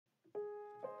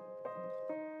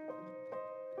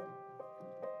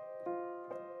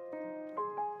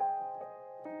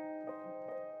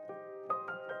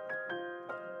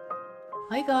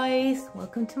Hi guys,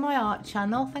 welcome to my art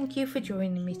channel. Thank you for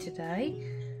joining me today.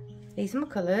 These are my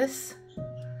colours.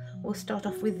 We'll start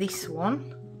off with this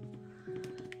one,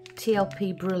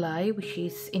 TLP Brulee, which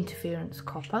is interference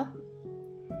copper.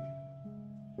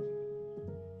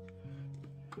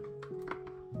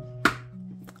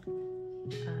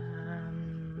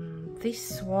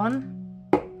 This one,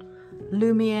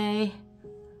 Lumiere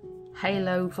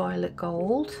Halo Violet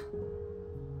Gold.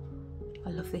 I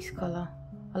love this colour.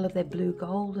 I love their blue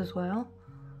gold as well.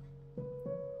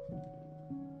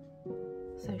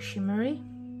 So shimmery.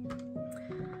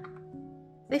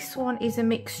 This one is a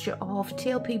mixture of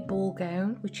TLP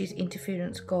Ballgown, which is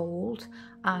interference gold,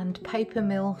 and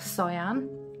Papermill Cyan,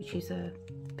 which is a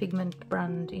pigment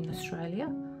brand in Australia.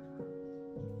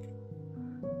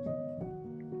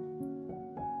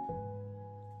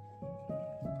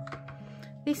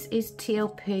 This is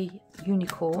TLP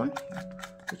Unicorn,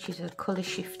 which is a colour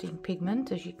shifting pigment.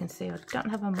 As you can see, I don't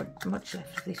have much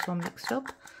left of this one mixed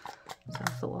up, so I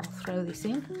thought I'll throw this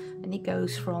in. And it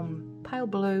goes from pale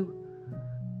blue,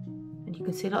 and you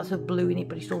can see lots of blue in it,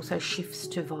 but it also shifts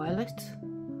to violet.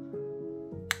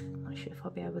 I'm not sure if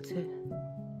I'll be able to,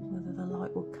 whether the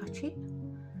light will catch it.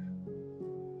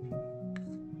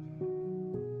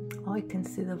 I can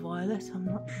see the violet, I'm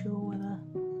not sure whether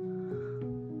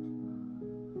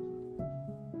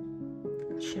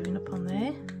showing up on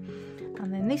there.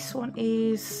 And then this one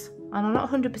is, and I'm not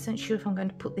 100% sure if I'm going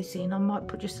to put this in, I might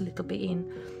put just a little bit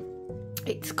in.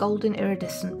 It's golden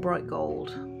iridescent bright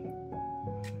gold.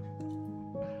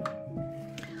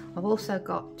 I've also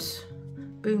got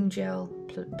Boom Gel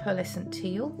pearlescent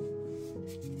teal.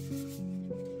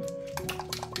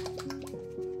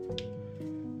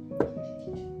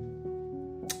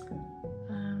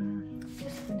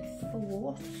 Just having a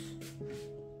thought.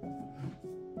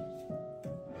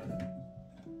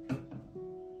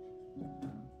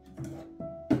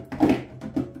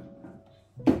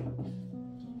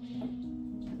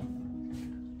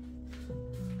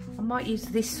 I might use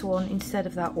this one instead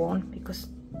of that one because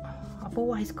I've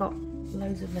always got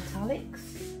loads of metallics,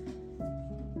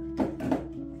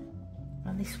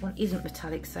 and this one isn't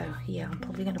metallic, so yeah, I'm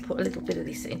probably going to put a little bit of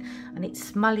this in. And it's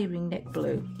Smiley Ringneck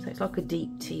Blue, so it's like a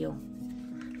deep teal.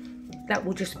 That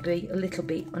will just be a little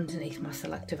bit underneath my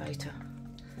cell activator.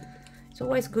 It's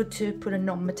always good to put a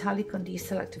non-metallic under your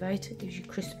cell activator, it gives you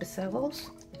crisper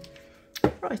cells.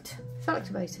 Right, cell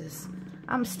activators.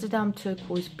 Amsterdam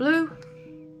Turquoise Blue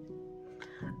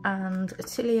and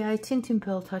Atelier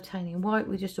Titanium White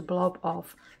with just a blob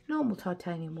of normal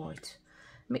titanium white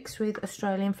mixed with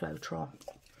Australian Floetrol.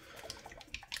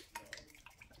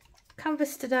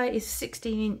 Canvas today is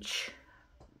 16-inch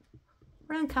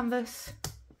round canvas,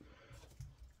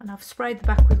 and I've sprayed the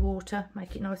back with water,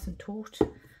 make it nice and taut.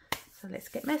 So let's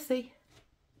get messy.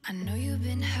 I know you've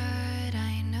been hurt,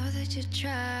 I know that you're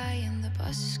trying, the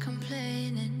boss is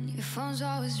complaining, your phone's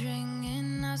always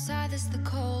ringing, outside there's the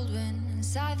cold wind,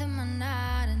 inside the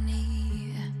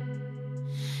monotony.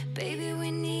 Baby,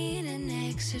 we need an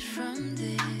exit from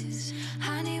this,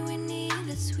 honey, we need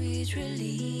that sweet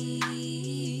release.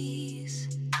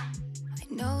 I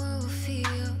know I will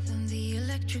feel them, the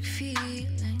electric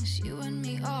feelings, you and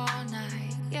me all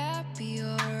night, yeah, be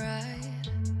alright.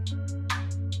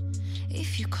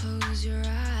 If you close your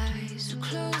eyes, so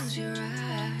close your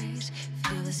eyes,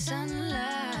 feel the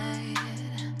sunlight,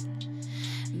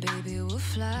 baby, we'll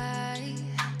fly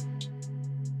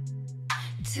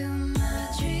to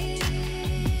Madrid.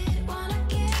 Wanna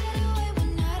get away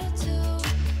one night or two.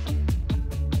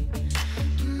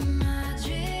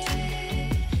 Madrid,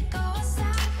 go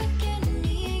outside, forget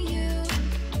me and you.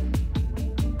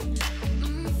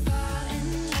 Fall in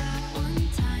love one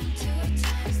time, 2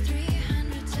 times,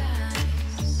 300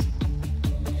 times.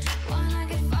 Wanna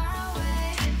get far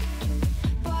away,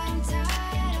 boy, I'm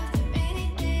tired of the rainy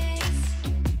days.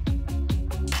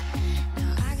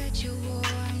 Now I got you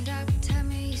warmed up, tell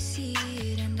me you see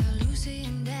it, and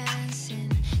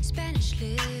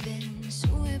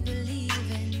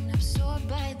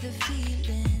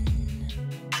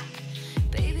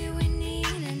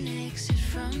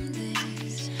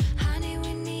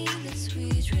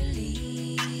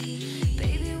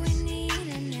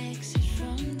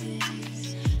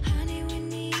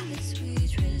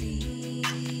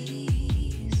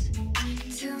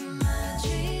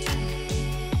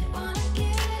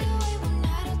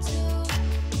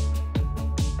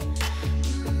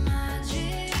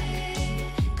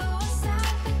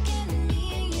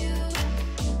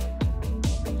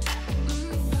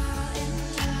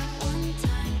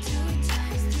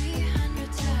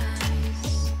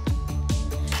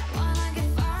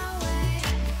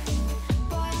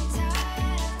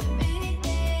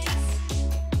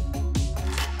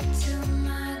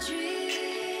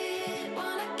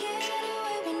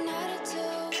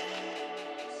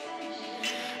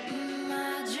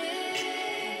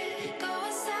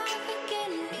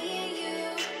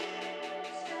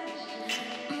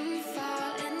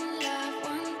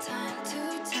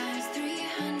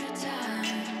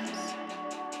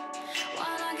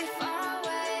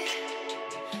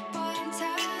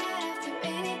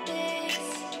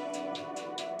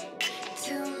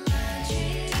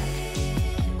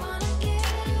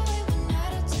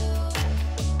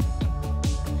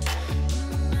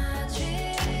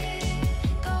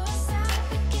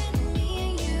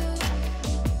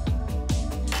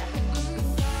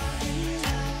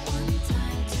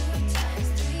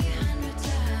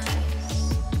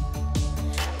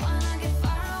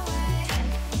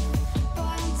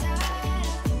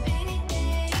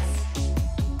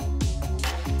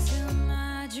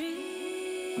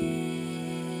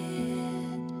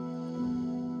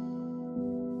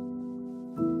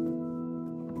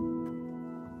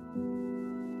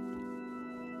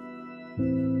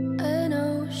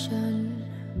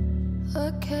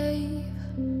cave,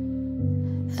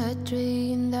 a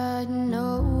dream that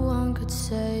no one could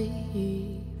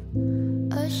save,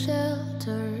 a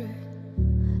shelter,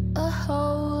 a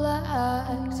whole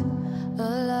act, a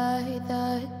light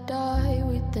that died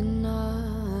with the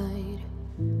night.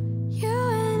 You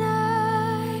and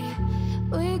I,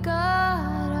 we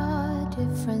got our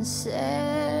differences,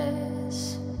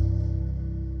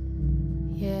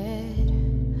 yet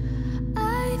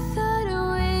I thought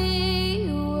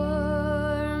we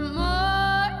were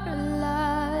more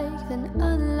alike than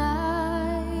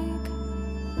unlike.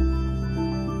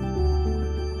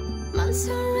 Months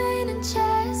of rain and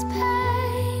chest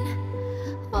pain,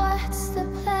 what's the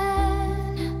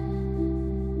plan?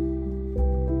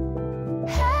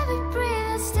 Heavy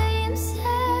breathing, stay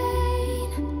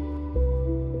insane.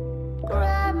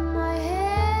 Grab my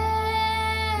hand.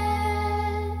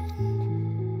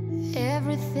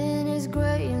 Everything is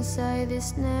grey inside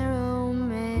this narrow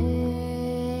maze.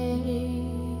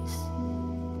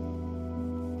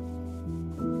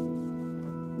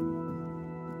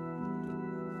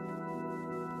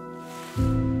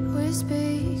 We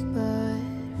speak, but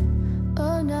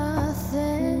oh,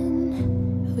 nothing.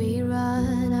 We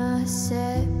run our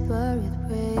separate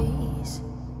ways.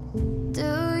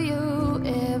 Do you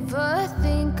ever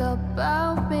think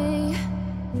about me?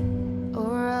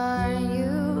 Or are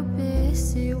you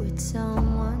busy with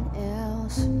someone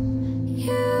else?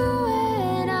 You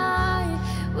and I,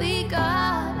 we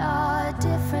got our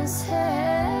differences,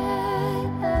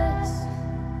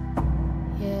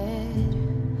 yet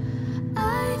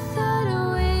I thought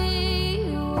we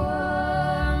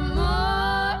were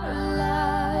more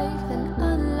alike than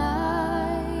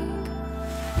unlike.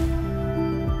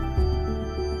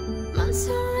 Months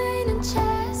of rain and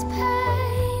chest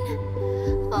pain,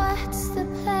 what's the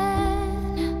plan?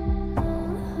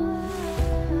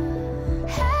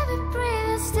 Heavy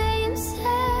breathing, stay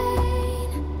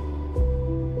insane.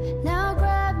 Now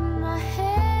grab my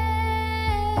hand.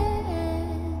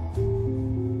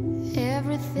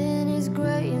 Everything is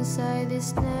grey inside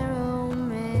this narrow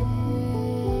maze.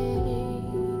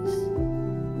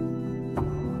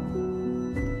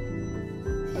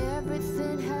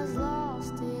 Everything has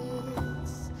lost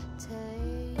its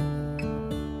taste.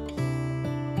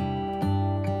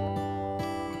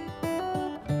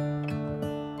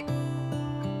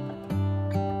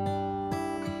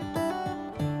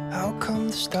 How come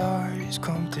the stars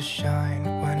come to shine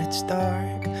when it's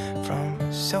dark from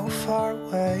so far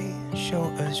away and show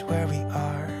us where we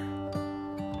are?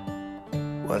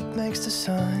 What makes the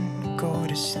sun go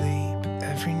to sleep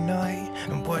every night,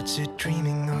 and what's it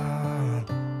dreaming of?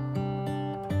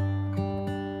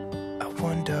 I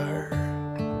wonder.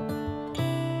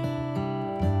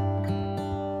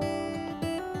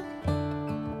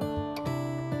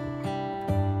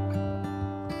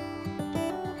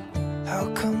 How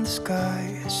come the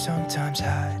sky sometimes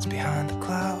hides behind the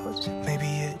clouds? Maybe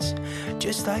it's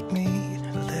just like me,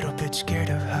 a little bit scared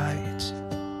of heights.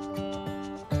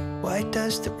 Why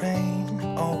does the rain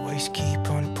always keep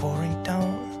on pouring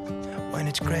down when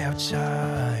it's grey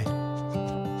outside?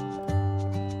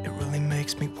 It really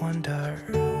makes me wonder.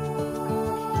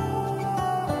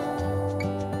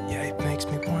 Yeah, it makes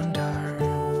me wonder.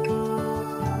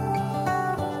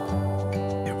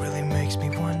 It really makes me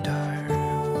wonder.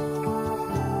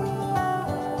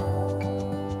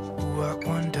 Ooh, I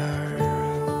wonder.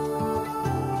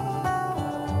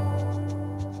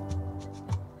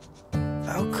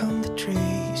 How come the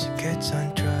trees get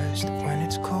undressed when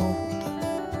it's cold?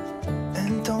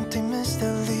 And don't they miss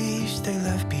the leaves they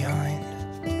left behind?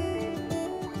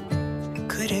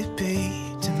 Could it be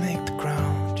to make the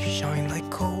ground shine like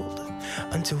gold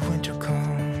until winter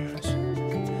comes?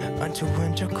 Until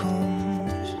winter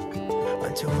comes,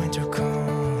 until winter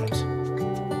comes.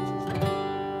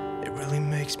 It really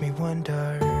makes me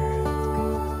wonder.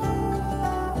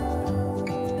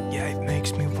 Yeah, it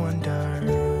makes me wonder.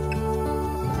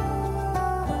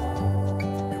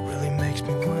 It really makes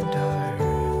me wonder.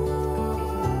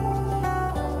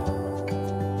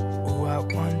 Ooh, I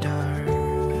wonder.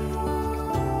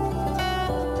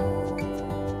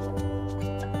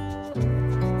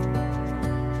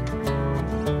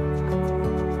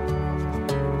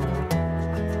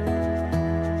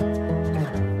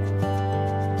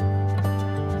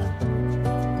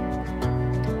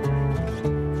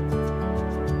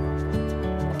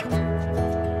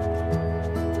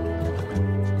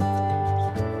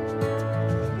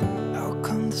 How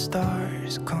come the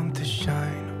stars come to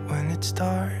shine when it's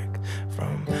dark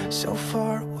from so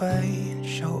far away and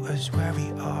show us where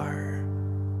we are?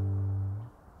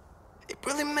 It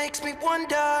really makes me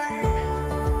wonder.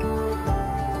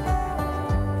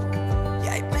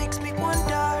 Yeah, it makes me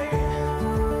wonder.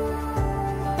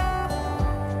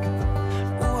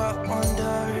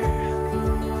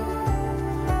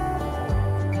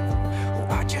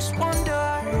 just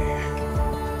wonder.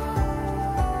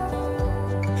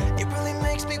 It really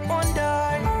makes me wonder.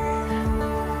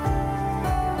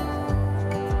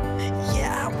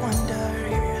 Yeah, I wonder.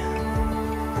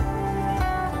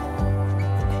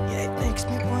 Yeah, it makes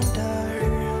me wonder.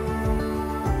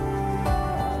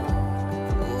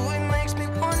 Ooh, it makes me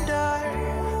wonder.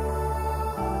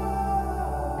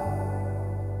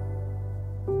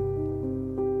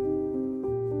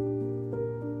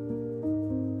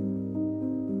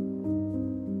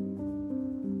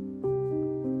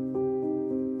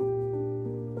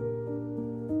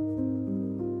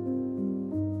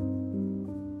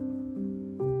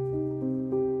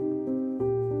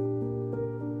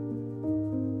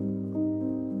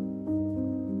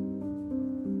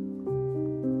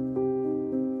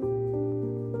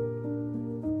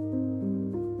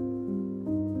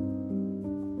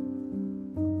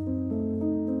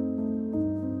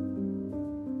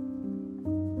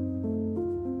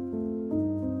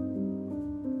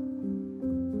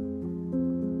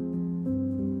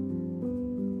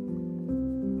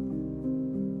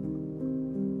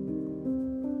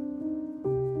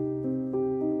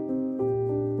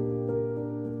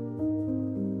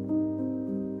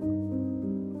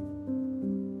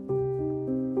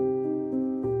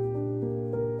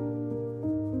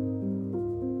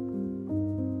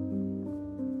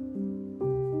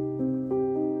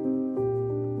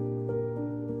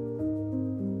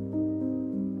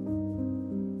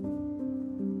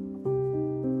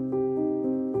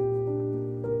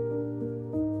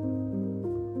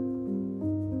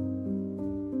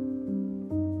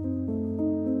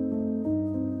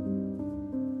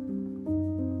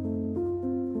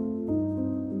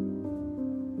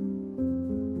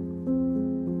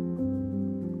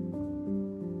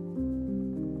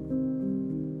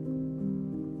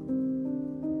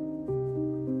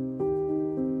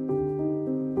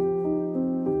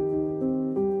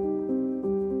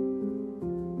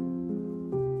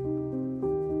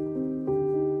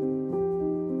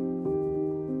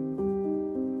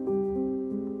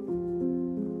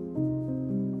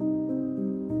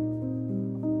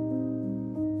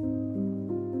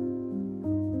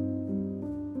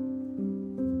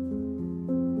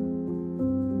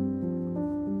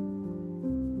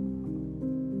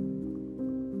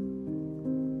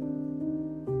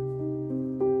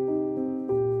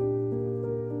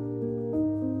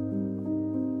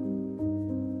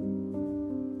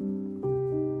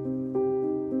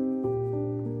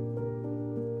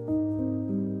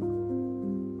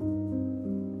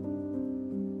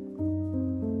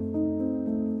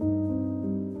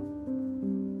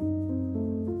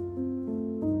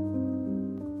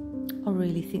 I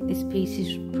really think this piece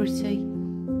is pretty.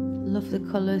 Love the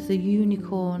colours, the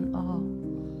unicorn.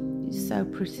 Oh, it's so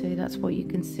pretty. That's what you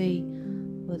can see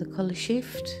with the colour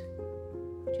shift.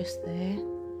 Just there.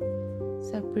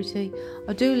 So pretty.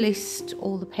 I do list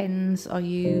all the pens I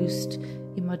used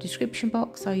in my description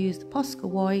box. I used the Posca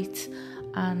White,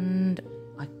 and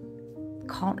I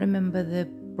can't remember the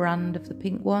brand of the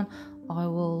pink one. I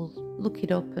will look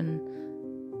it up and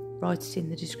write it in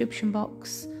the description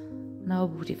box. And I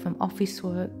bought it from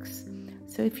Officeworks.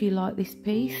 So if you like this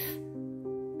piece,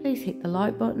 please hit the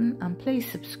like button and please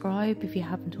subscribe if you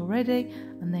haven't already,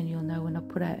 and then you'll know when I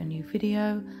put out a new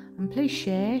video. And please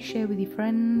share with your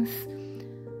friends.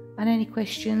 And any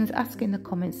questions, ask in the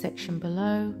comment section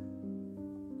below.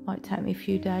 Might take me a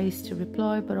few days to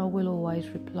reply, but I will always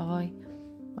reply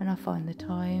when I find the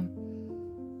time.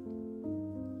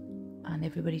 And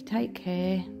everybody take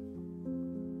care.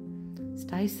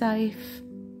 Stay safe.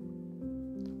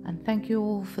 And thank you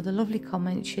all for the lovely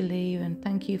comments you leave, and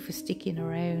thank you for sticking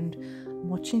around and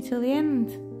watching till the end.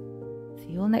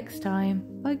 See you all next time.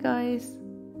 Bye guys.